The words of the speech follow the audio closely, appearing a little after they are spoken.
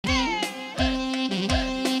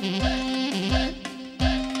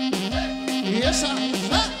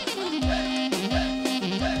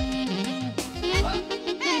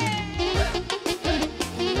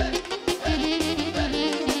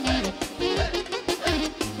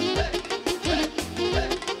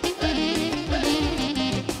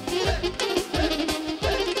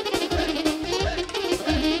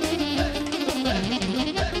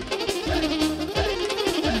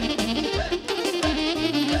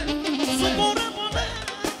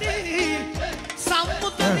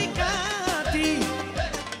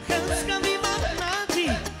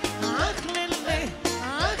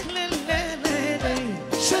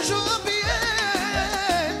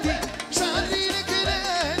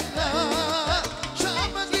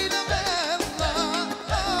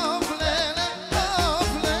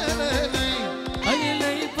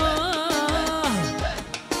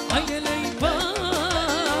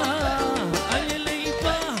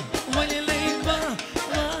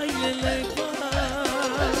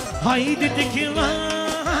Haide-te che va,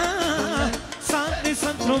 sale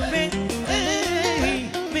santrome,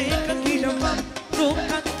 meka kila va,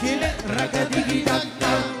 roka kele ragadigi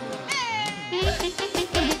datta.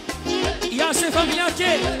 Ja se familia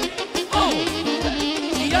che, oh,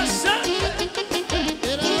 ja se.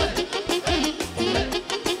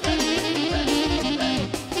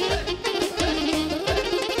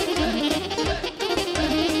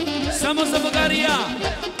 Samo za Bulgarija.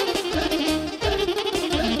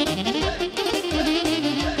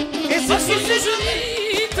 Así se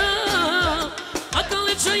junita,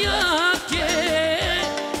 akale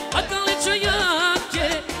čajake,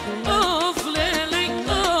 of lele,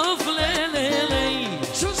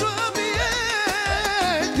 Što zabijeti,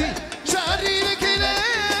 žarine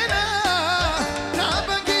kilena,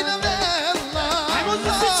 nabagina vela, Ajmo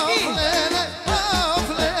za svički. of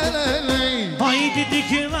lele. Haide-te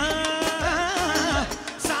che va,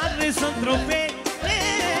 sale santrome,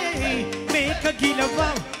 meka kila va,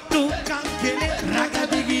 roka kele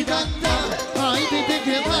ragadigi datta. Haide-te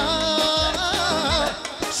che va,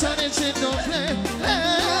 sare centofle,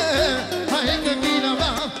 haide che la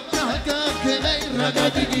va, raga che lei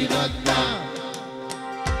ragadigi datta.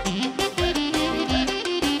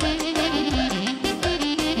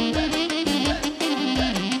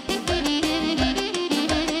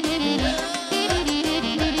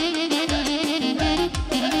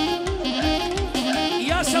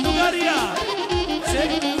 Ja se Bulgarija.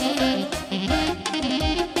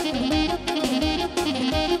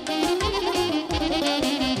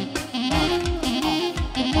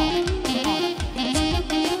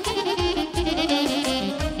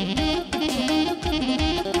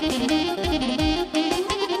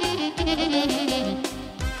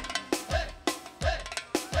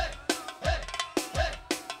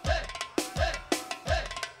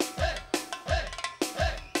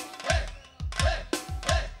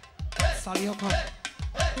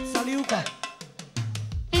 Saliuka.